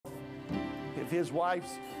his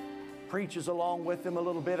wife preaches along with him a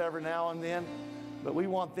little bit every now and then. But we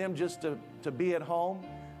want them just to be at home.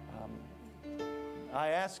 I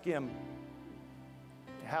asked him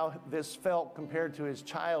how this felt compared to his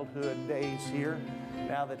childhood days here,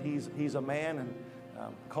 now that he's a man and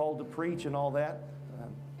called to preach and all that.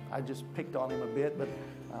 I just picked on him a bit, but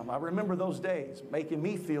I remember those days, making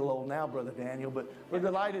me feel old now, Brother Daniel. But we're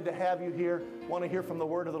delighted to have you here. Want to hear from the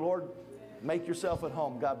word of the Lord? Make yourself at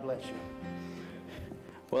home. God bless you.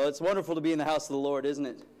 Well, it's wonderful to be in the house of the Lord, isn't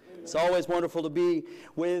it? It's always wonderful to be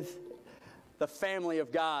with the family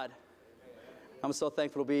of God. I'm so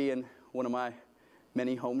thankful to be in one of my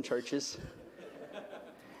many home churches.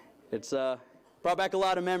 It's brought back a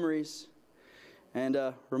lot of memories and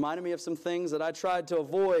reminded me of some things that I tried to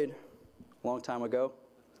avoid a long time ago.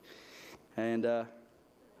 And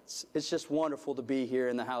it's just wonderful to be here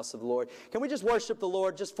in the house of the Lord. Can we just worship the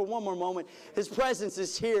Lord just for one more moment? His presence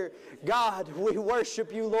is here. God, we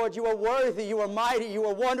worship you, Lord. You are worthy. You are mighty. You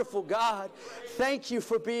are wonderful, God. Thank you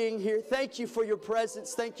for being here. Thank you for your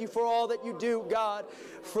presence. Thank you for all that you do, God.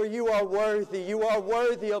 For you are worthy. You are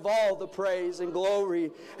worthy of all the praise and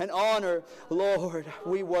glory and honor. Lord,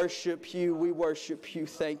 we worship you. We worship you.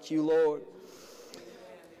 Thank you, Lord.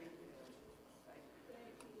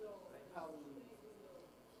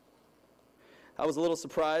 I was a little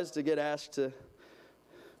surprised to get asked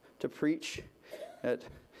to preach at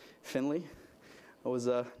Finley. I was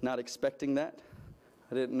not expecting that.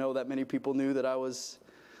 I didn't know that many people knew that I was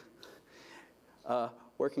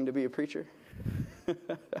working to be a preacher.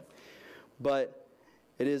 But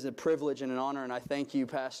it is a privilege and an honor, and I thank you,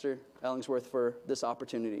 Pastor Ellingsworth, for this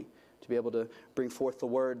opportunity to be able to bring forth the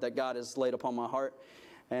word that God has laid upon my heart.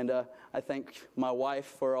 And I thank my wife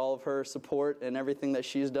for all of her support and everything that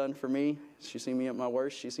she's done for me. She's seen me at my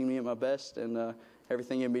worst, she's seen me at my best, and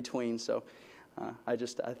everything in between. So I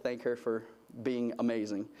thank her for being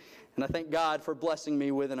amazing. And I thank God for blessing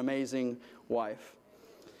me with an amazing wife.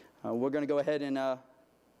 We're going to go ahead and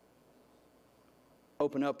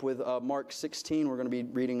open up with Mark 16. We're going to be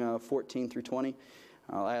reading 14 through 20.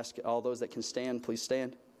 I'll ask all those that can stand, please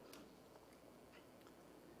stand.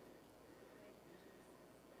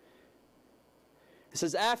 It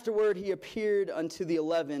says, "Afterward he appeared unto the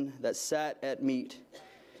 11 that sat at meat,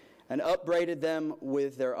 and upbraided them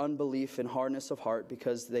with their unbelief and hardness of heart,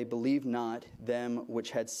 because they believed not them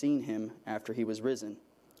which had seen him after he was risen.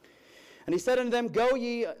 And he said unto them, Go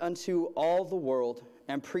ye unto all the world,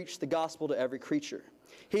 and preach the gospel to every creature.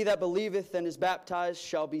 He that believeth and is baptized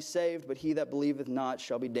shall be saved, but he that believeth not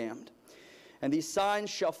shall be damned. And these signs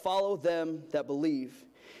shall follow them that believe.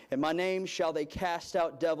 In my name shall they cast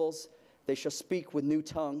out devils. They shall speak with new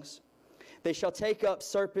tongues. They shall take up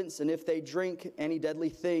serpents, and if they drink any deadly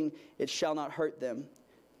thing, it shall not hurt them.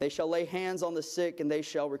 They shall lay hands on the sick, and they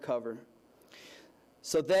shall recover.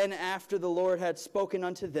 So then, after the Lord had spoken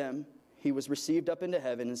unto them, he was received up into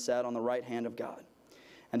heaven and sat on the right hand of God.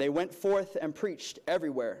 And they went forth and preached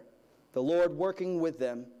everywhere, the Lord working with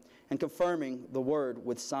them and confirming the word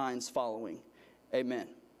with signs following. Amen."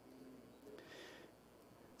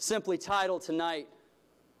 Simply titled tonight,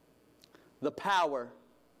 The Power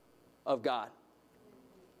of God.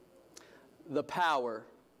 The power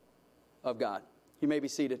of God. You may be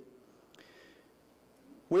seated.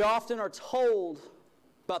 We often are told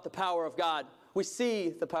about the power of God. We see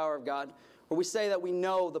the power of God, or we say that we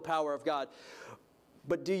know the power of God.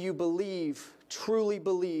 But do you believe, truly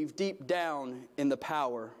believe, deep down in the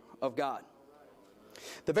power of God?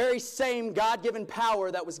 The very same God-given power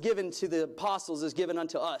that was given to the apostles is given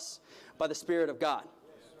unto us by the Spirit of God.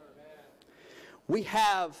 We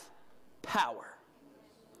have power,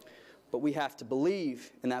 but we have to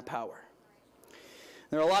believe in that power.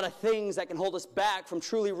 There are a lot of things that can hold us back from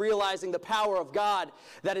truly realizing the power of God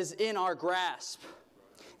that is in our grasp.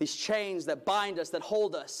 These chains that bind us, that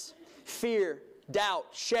hold us. Fear, doubt,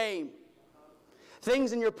 shame.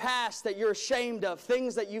 Things in your past that you're ashamed of.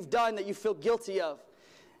 Things that you've done that you feel guilty of.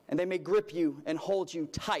 And they may grip you and hold you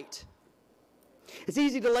tight. It's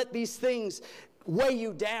easy to let these things weigh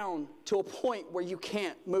you down to a point where you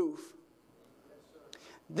can't move.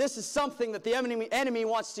 This is something that the enemy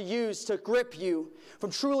wants to use to grip you from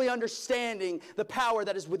truly understanding the power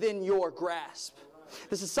that is within your grasp.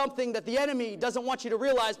 This is something that the enemy doesn't want you to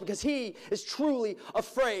realize, because he is truly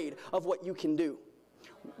afraid of what you can do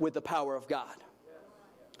with the power of God.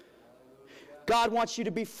 God wants you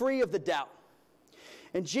to be free of the doubt.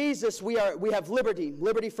 In Jesus, we have liberty.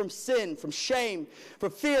 Liberty from sin, from shame,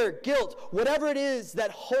 from fear, guilt. Whatever it is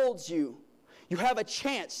that holds you, you have a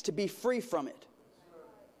chance to be free from it.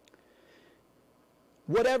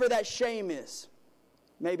 Whatever that shame is.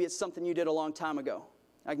 Maybe it's something you did a long time ago.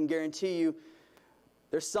 I can guarantee you,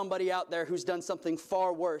 There's somebody out there who's done something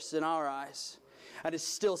far worse in our eyes and is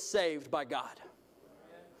still saved by God.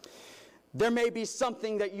 There may be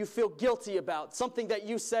something that you feel guilty about, something that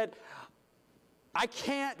you said, I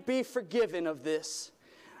can't be forgiven of this.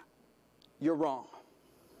 You're wrong.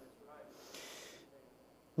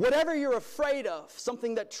 Whatever you're afraid of,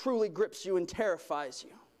 something that truly grips you and terrifies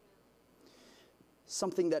you,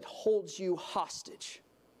 something that holds you hostage.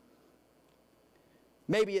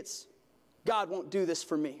 Maybe it's, God won't do this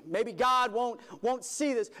for me. Maybe God won't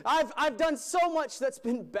see this. I've done so much that's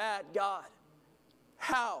been bad, God.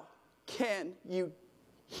 How can you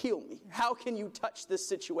heal me? How can you touch this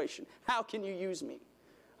situation? How can you use me?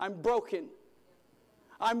 I'm broken.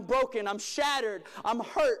 I'm shattered. I'm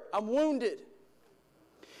hurt. I'm wounded.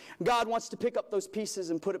 God wants to pick up those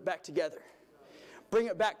pieces and put it back together. Bring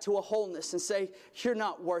it back to a wholeness and say, you're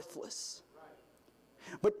not worthless.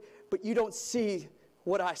 But you don't see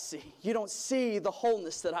what I see. You don't see the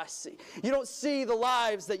wholeness that I see. You don't see the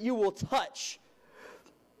lives that you will touch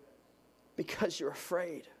because you're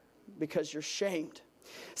afraid, because you're shamed.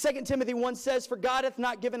 2 Timothy 1 says, for God hath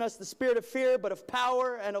not given us the spirit of fear, but of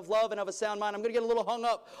power and of love and of a sound mind. I'm going to get a little hung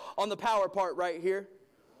up on the power part right here.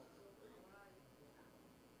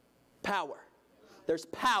 Power. There's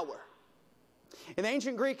power. In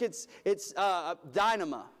ancient Greek, it's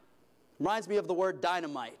dynama. Reminds me of the word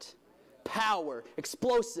dynamite. Power,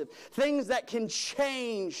 explosive, things that can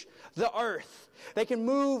change the earth. They can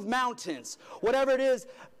move mountains. Whatever it is,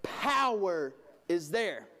 power is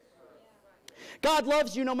there. God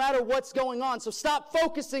loves you no matter what's going on. So stop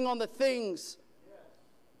focusing on the things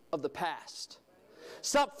of the past.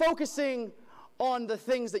 Stop focusing on the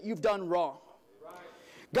things that you've done wrong.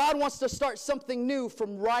 God wants to start something new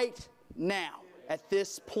from right now, at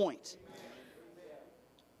this point.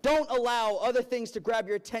 Don't allow other things to grab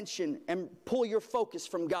your attention and pull your focus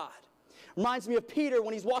from God. Reminds me of Peter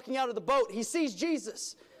when he's walking out of the boat. He sees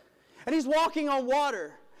Jesus, and he's walking on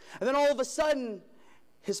water. And then all of a sudden,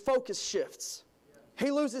 his focus shifts.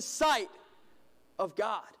 He loses sight of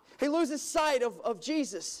God. He loses sight of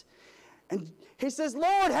Jesus. And he says,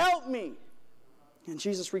 Lord, help me. And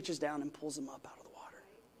Jesus reaches down and pulls him up out of the water.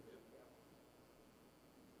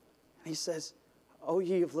 And he says, oh,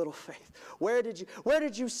 ye of little faith, where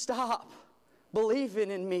did you stop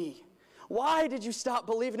believing in me? Why did you stop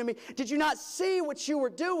believing in me? Did you not see what you were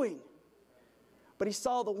doing? But he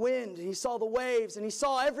saw the wind, and he saw the waves, and he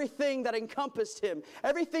saw everything that encompassed him,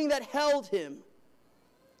 everything that held him.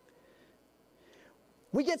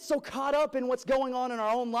 We get so caught up in what's going on in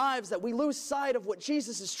our own lives that we lose sight of what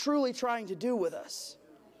Jesus is truly trying to do with us.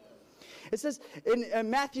 It says in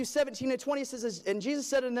Matthew 17:20, it says, and Jesus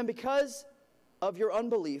said unto them, because of your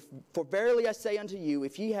unbelief, for verily I say unto you,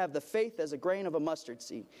 if ye have the faith as a grain of a mustard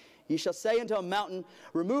seed, ye shall say unto a mountain,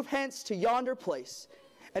 remove hence to yonder place,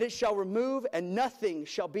 and it shall remove, and nothing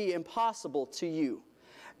shall be impossible to you.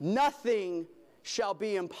 Nothing shall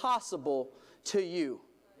be impossible to you.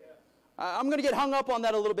 I'm going to get hung up on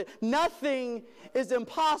that a little bit. Nothing is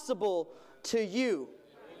impossible to you.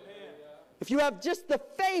 If you have just the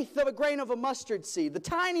faith of a grain of a mustard seed, the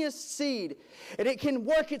tiniest seed, and it can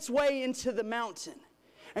work its way into the mountain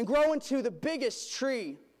and grow into the biggest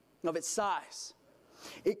tree of its size.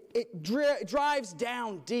 It drives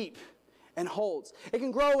down deep and holds. It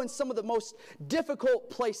can grow in some of the most difficult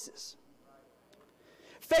places.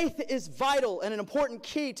 Faith is vital and an important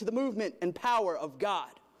key to the movement and power of God.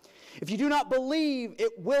 If you do not believe,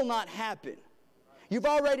 it will not happen. You've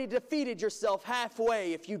already defeated yourself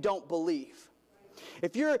halfway if you don't believe.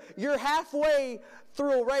 If you're halfway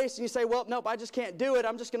through a race and you say, well, nope, I just can't do it.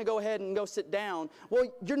 I'm just going to go ahead and go sit down. Well,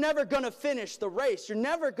 you're never going to finish the race. You're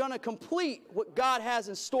never going to complete what God has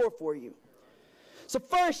in store for you. So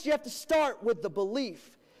first, you have to start with the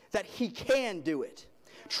belief that He can do it.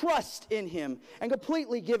 Trust in Him and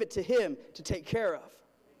completely give it to Him to take care of.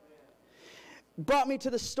 Brought me to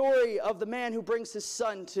the story of the man who brings his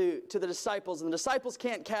son to the disciples, and the disciples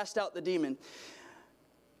can't cast out the demon.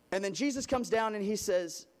 And then Jesus comes down and He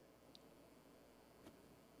says,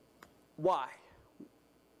 why?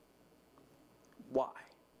 Why?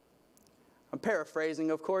 I'm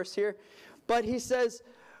paraphrasing, of course, here. But He says,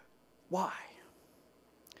 why?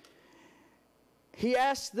 He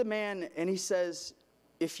asks the man and He says,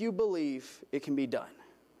 if you believe, it can be done.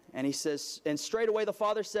 And He says, and straightway the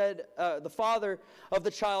father of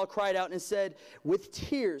the child cried out and said with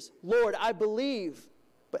tears, Lord, I believe,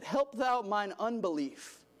 but help thou mine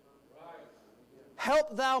unbelief.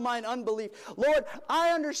 Help thou mine unbelief. Lord, I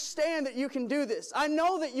understand that you can do this. I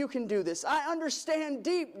know that you can do this. I understand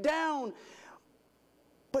deep down.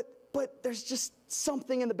 But there's just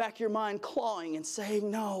something in the back of your mind clawing and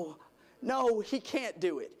saying, no, No, he can't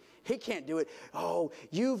do it. He can't do it. Oh,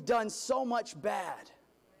 you've done so much bad.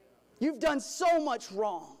 You've done so much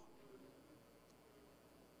wrong.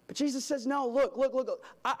 But Jesus says, no, look.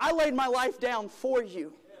 I laid my life down for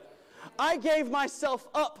you. I gave myself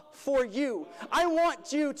up for you. I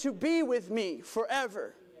want you to be with me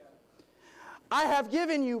forever. I have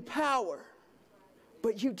given you power,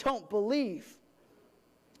 but you don't believe.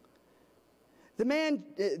 The man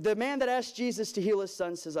that asked Jesus to heal his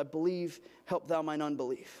son says, I believe, help thou mine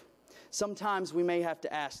unbelief. Sometimes we may have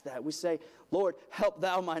to ask that. We say, Lord, help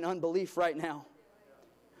thou mine unbelief right now.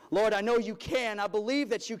 Lord, I know you can. I believe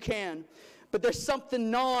that you can. But there's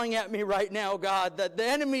something gnawing at me right now, God, that the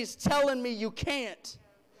enemy's telling me you can't.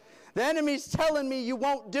 The enemy's telling me you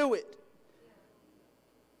won't do it.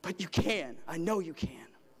 But you can. I know you can.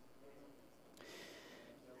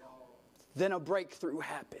 Then a breakthrough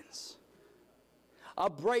happens. A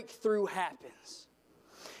breakthrough happens.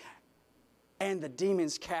 And the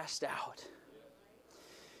demon's cast out.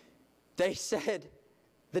 They said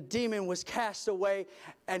the demon was cast away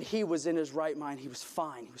and he was in his right mind. He was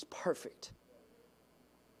fine. He was perfect.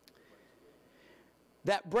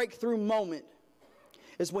 That breakthrough moment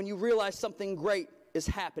is when you realize something great is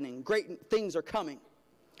happening. Great things are coming.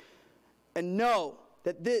 And know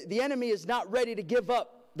that the enemy is not ready to give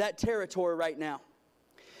up that territory right now.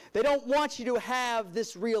 They don't want you to have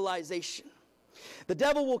this realization. The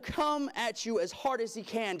devil will come at you as hard as he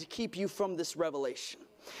can to keep you from this revelation.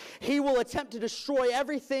 He will attempt to destroy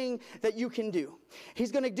everything that you can do.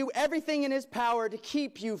 He's going to do everything in his power to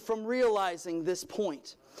keep you from realizing this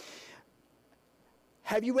point.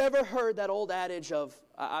 Have you ever heard that old adage of,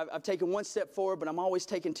 I've taken one step forward, but I'm always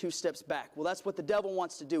taking 2 steps back? Well, that's what the devil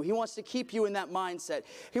wants to do. He wants to keep you in that mindset.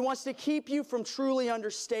 He wants to keep you from truly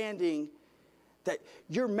understanding that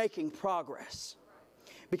you're making progress.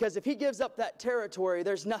 Because if he gives up that territory,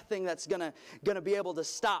 there's nothing that's gonna be able to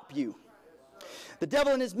stop you. The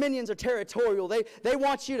devil and his minions are territorial. They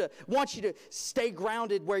want you to stay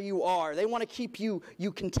grounded where you are. They want to keep you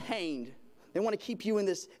contained. They want to keep you in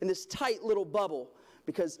this tight little bubble.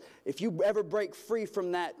 Because if you ever break free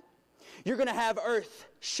from that, you're going to have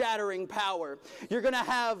earth-shattering power. You're going to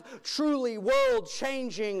have truly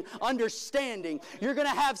world-changing understanding. You're going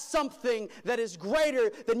to have something that is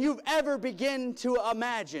greater than you've ever begun to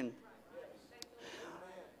imagine.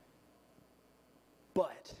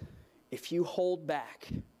 But if you hold back,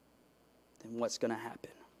 then what's going to happen?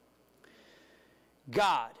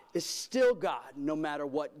 God is still God no matter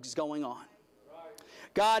what's going on.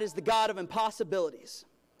 God is the God of impossibilities.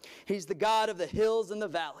 He's the God of the hills and the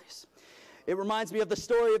valleys. It reminds me of the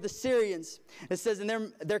story of the Syrians. It says,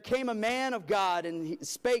 and there came a man of God, and he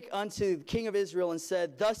spake unto the king of Israel, and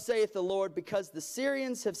said, Thus saith the Lord, because the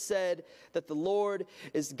Syrians have said that the Lord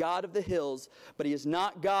is God of the hills, but he is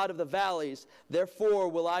not God of the valleys. Therefore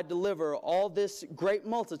will I deliver all this great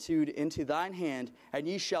multitude into thine hand, and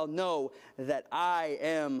ye shall know that I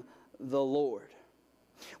am the Lord.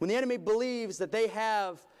 When the enemy believes that they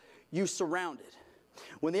have you surrounded,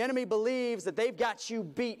 when the enemy believes that they've got you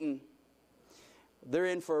beaten, they're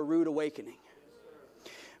in for a rude awakening.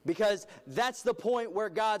 Because that's the point where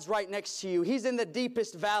God's right next to you. He's in the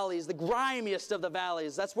deepest valleys, the grimiest of the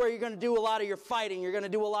valleys. That's where you're going to do a lot of your fighting. You're going to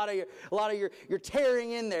do a lot of your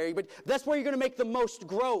tearing in there. But that's where you're going to make the most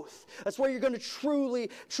growth. That's where you're going to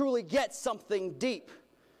truly get something deep.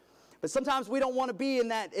 But sometimes we don't want to be in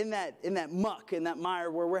that muck, in that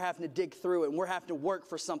mire where we're having to dig through it and we're having to work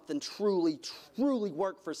for something, truly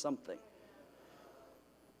work for something.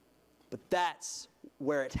 But that's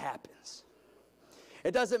where it happens.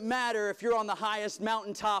 It doesn't matter if you're on the highest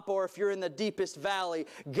mountaintop or if you're in the deepest valley.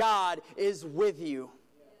 God is with you.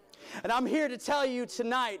 And I'm here to tell you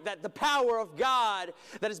tonight that the power of God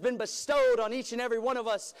that has been bestowed on each and every one of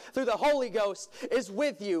us through the Holy Ghost is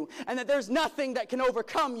with you. And that there's nothing that can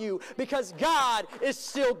overcome you because God is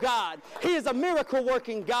still God. He is a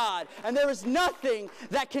miracle-working God. And there is nothing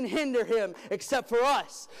that can hinder him except for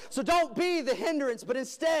us. So don't be the hindrance, but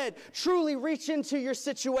instead truly reach into your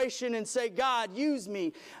situation and say, God, use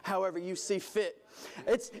me however you see fit.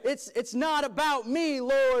 It's not about me,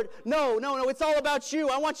 Lord. No. It's all about you.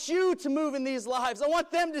 I want you to move in these lives. I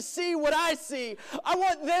want them to see what I see. I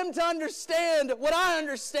want them to understand what I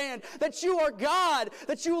understand. That you are God.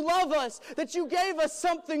 That you love us. That you gave us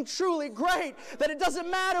something truly great. That it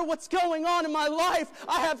doesn't matter what's going on in my life.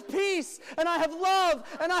 I have peace and I have love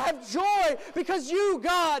and I have joy because you,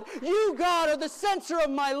 God, are the center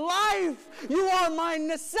of my life. You are my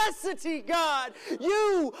necessity, God.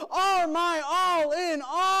 You are my all in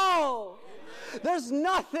all. There's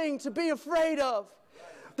nothing to be afraid of.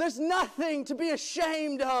 There's nothing to be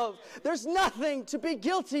ashamed of. There's nothing to be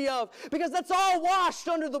guilty of, because that's all washed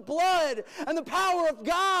under the blood, and the power of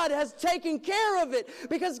God has taken care of it,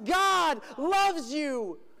 because God loves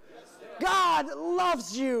you. God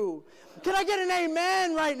loves you. Can I get an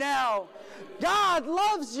amen right now? God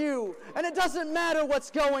loves you, and it doesn't matter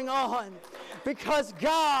what's going on, because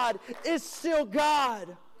God is still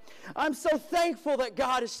God. I'm so thankful that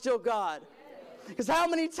God is still God, because how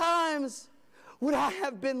many times would I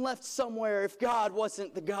have been left somewhere if God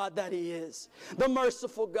wasn't the God that He is, the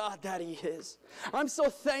merciful God that He is? I'm so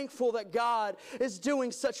thankful that God is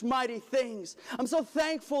doing such mighty things. I'm so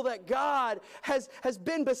thankful that God has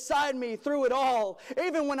been beside me through it all.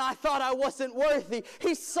 Even when I thought I wasn't worthy,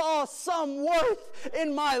 He saw some worth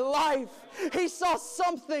in my life. He saw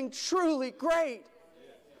something truly great.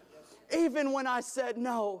 Even when I said,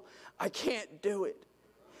 no, I can't do it.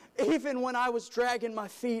 Even when I was dragging my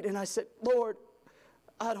feet and I said, Lord,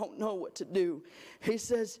 I don't know what to do. He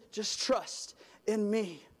says, just trust in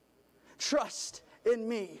me. Trust in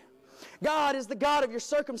me. God is the God of your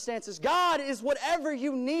circumstances. God is whatever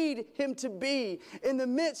you need Him to be in the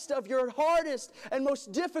midst of your hardest and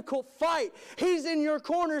most difficult fight. He's in your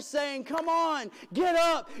corner saying, come on, get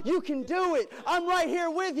up. You can do it. I'm right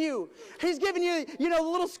here with you. He's giving you, the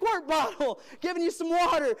little squirt bottle, giving you some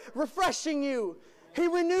water, refreshing you. He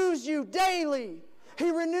renews you daily. He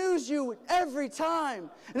renews you every time.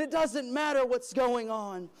 And it doesn't matter what's going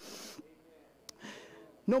on.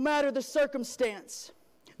 No matter the circumstance,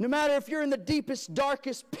 no matter if you're in the deepest,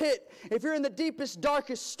 darkest pit, if you're in the deepest,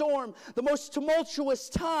 darkest storm, the most tumultuous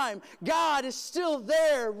time, God is still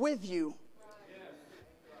there with you.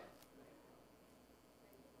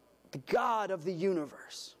 The God of the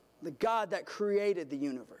universe, the God that created the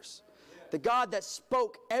universe, the God that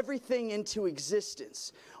spoke everything into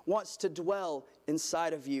existence, wants to dwell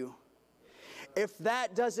inside of you. If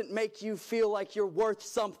that doesn't make you feel like you're worth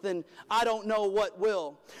something, I don't know what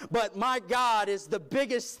will. But my God is the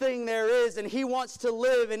biggest thing there is, and He wants to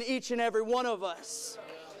live in each and every one of us.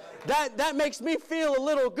 That makes me feel a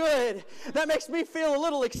little good. That makes me feel a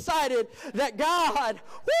little excited that God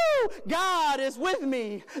is with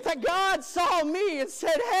me. That God saw me and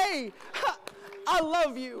said, hey, I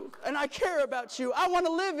love you and I care about you. I want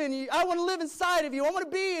to live in you. I want to live inside of you. I want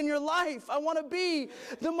to be in your life. I want to be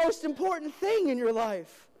the most important thing in your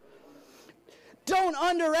life. Don't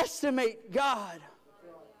underestimate God.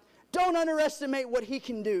 Don't underestimate what He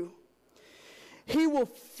can do. He will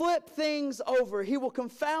flip things over. He will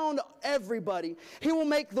confound everybody. He will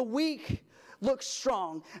make the weak look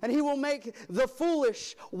strong, and He will make the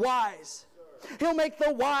foolish wise. He'll make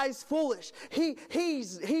the wise foolish.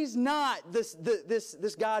 He's not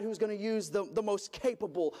this God who's going to use the most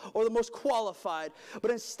capable or the most qualified.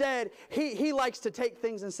 But instead, he likes to take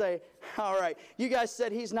things and say, all right, you guys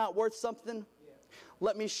said He's not worth something.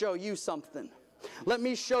 Let me show you something. Let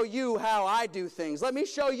me show you how I do things. Let me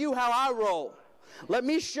show you how I roll. Let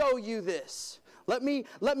me show you this. Let me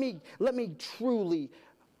truly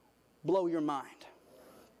blow your mind.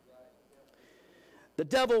 The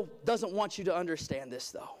devil doesn't want you to understand this,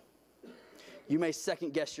 though. You may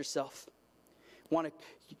second guess yourself. You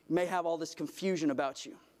may have all this confusion about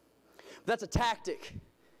you. But that's a tactic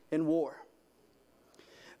in war.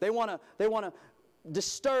 They want to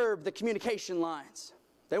disturb the communication lines.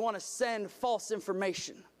 They want to send false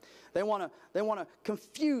information. They want to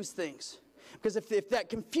confuse things. Because if that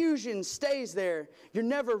confusion stays there, you're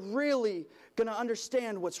never really going to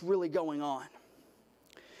understand what's really going on.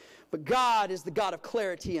 But God is the God of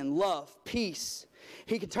clarity and love, peace.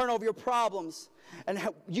 He can turn over your problems, and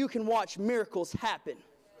you can watch miracles happen.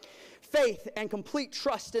 Faith and complete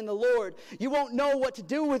trust in the Lord. You won't know what to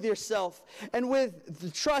do with yourself. And with the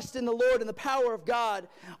trust in the Lord and the power of God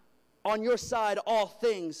on your side, all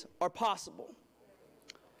things are possible.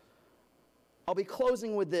 I'll be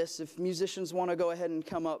closing with this. If musicians want to go ahead and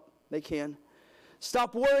come up, they can.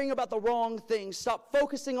 Stop worrying about the wrong things. Stop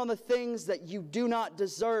focusing on the things that do not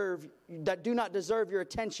deserve your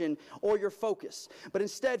attention or your focus. But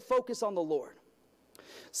instead, focus on the Lord.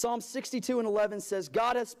 Psalm 62:11 says,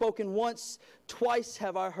 God hath spoken once, twice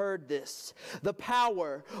have I heard this. The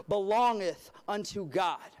power belongeth unto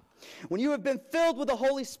God. When you have been filled with the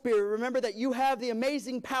Holy Spirit, remember that you have the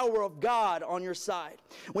amazing power of God on your side.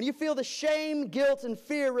 When you feel the shame, guilt, and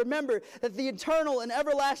fear, remember that the eternal and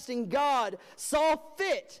everlasting God saw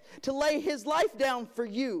fit to lay His life down for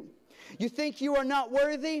you. You think you are not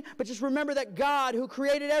worthy, but just remember that God, who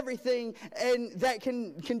created everything and that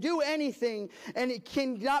can do anything, and it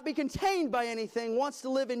cannot be contained by anything, wants to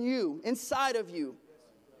live in you, inside of you.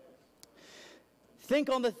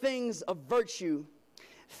 Think on the things of virtue.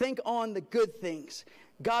 Think on the good things.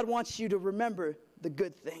 God wants you to remember the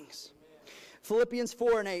good things. Philippians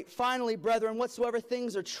 4:8, finally, brethren, whatsoever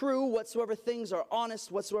things are true, whatsoever things are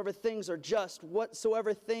honest, whatsoever things are just,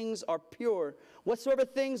 whatsoever things are pure, whatsoever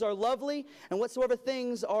things are lovely, and whatsoever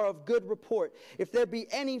things are of good report, if there be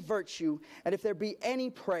any virtue, and if there be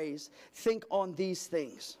any praise, think on these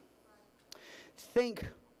things. Think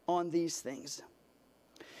on these things.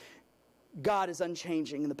 God is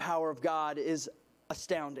unchanging, and the power of God is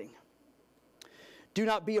astounding. Do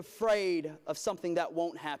not be afraid of something that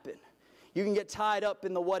won't happen. You can get tied up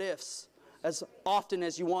in the what-ifs as often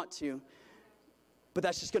as you want to, but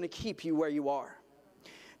that's just going to keep you where you are.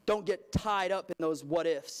 Don't get tied up in those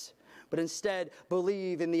what-ifs, but instead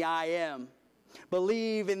believe in the I am.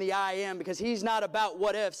 Believe in the I am, because He's not about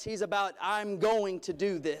what-ifs. He's about, I'm going to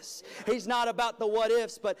do this. He's not about the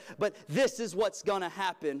what-ifs, but this is what's going to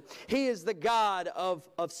happen. He is the God of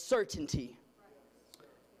certainty.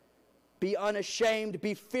 Be unashamed,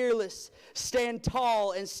 be fearless, stand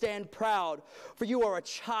tall and stand proud, for you are a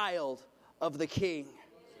child of the King.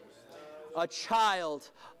 A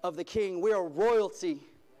child of the King. We are royalty.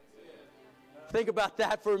 Think about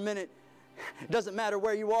that for a minute. It doesn't matter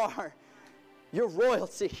where you are. You're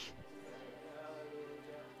royalty.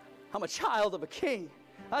 I'm a child of a king.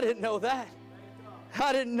 I didn't know that.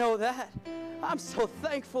 I didn't know that. I'm so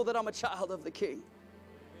thankful that I'm a child of the King.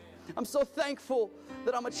 I'm so thankful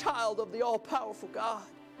that I'm a child of the all-powerful God.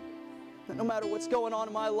 That no matter what's going on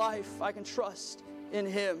in my life, I can trust in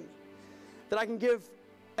Him. That I can give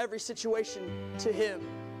every situation to Him.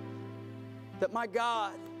 That my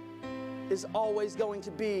God is always going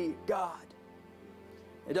to be God.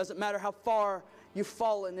 It doesn't matter how far you've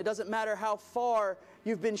fallen. It doesn't matter how far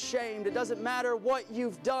you've been shamed. It doesn't matter what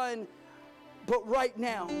you've done. But right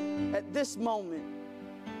now, at this moment,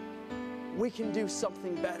 we can do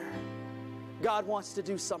something better. God wants to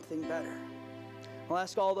do something better. I'll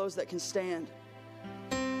ask all those that can stand.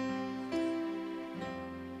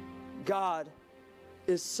 God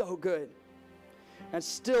is so good and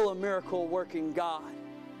still a miracle working God.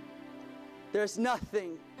 There's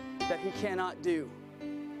nothing that He cannot do.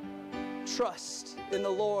 Trust in the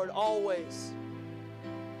Lord always.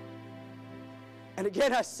 And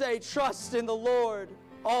again I say, trust in the Lord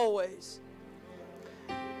always.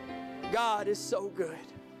 God is so good.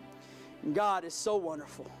 God is so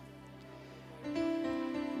wonderful.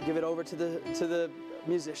 Give it over to the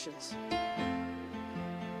musicians.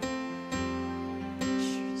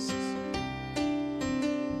 Jesus.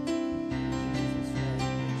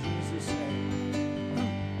 Jesus'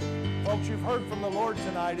 name. Folks, you've heard from the Lord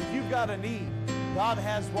tonight. If you've got a need, God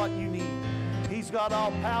has what you need. He's got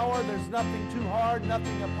all power. There's nothing too hard,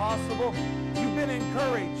 nothing impossible. You've been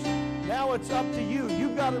encouraged. Now it's up to you.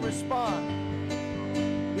 You've got to respond.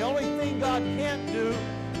 The only thing God can't do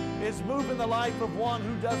is move in the life of one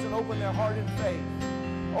who doesn't open their heart in faith.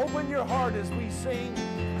 Open your heart as we sing.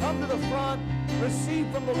 Come to the front. Receive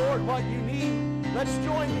from the Lord what you need. Let's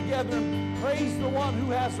join together and praise the one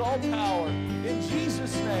who has all power. In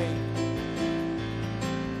Jesus' name.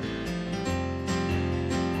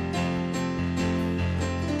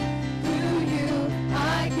 Through you,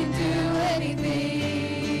 I can do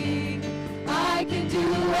anything. I can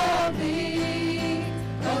do all things.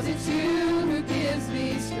 'Cause it's you who gives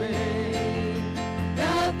me strength.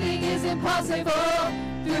 Nothing is impossible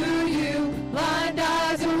through you. Blind eyes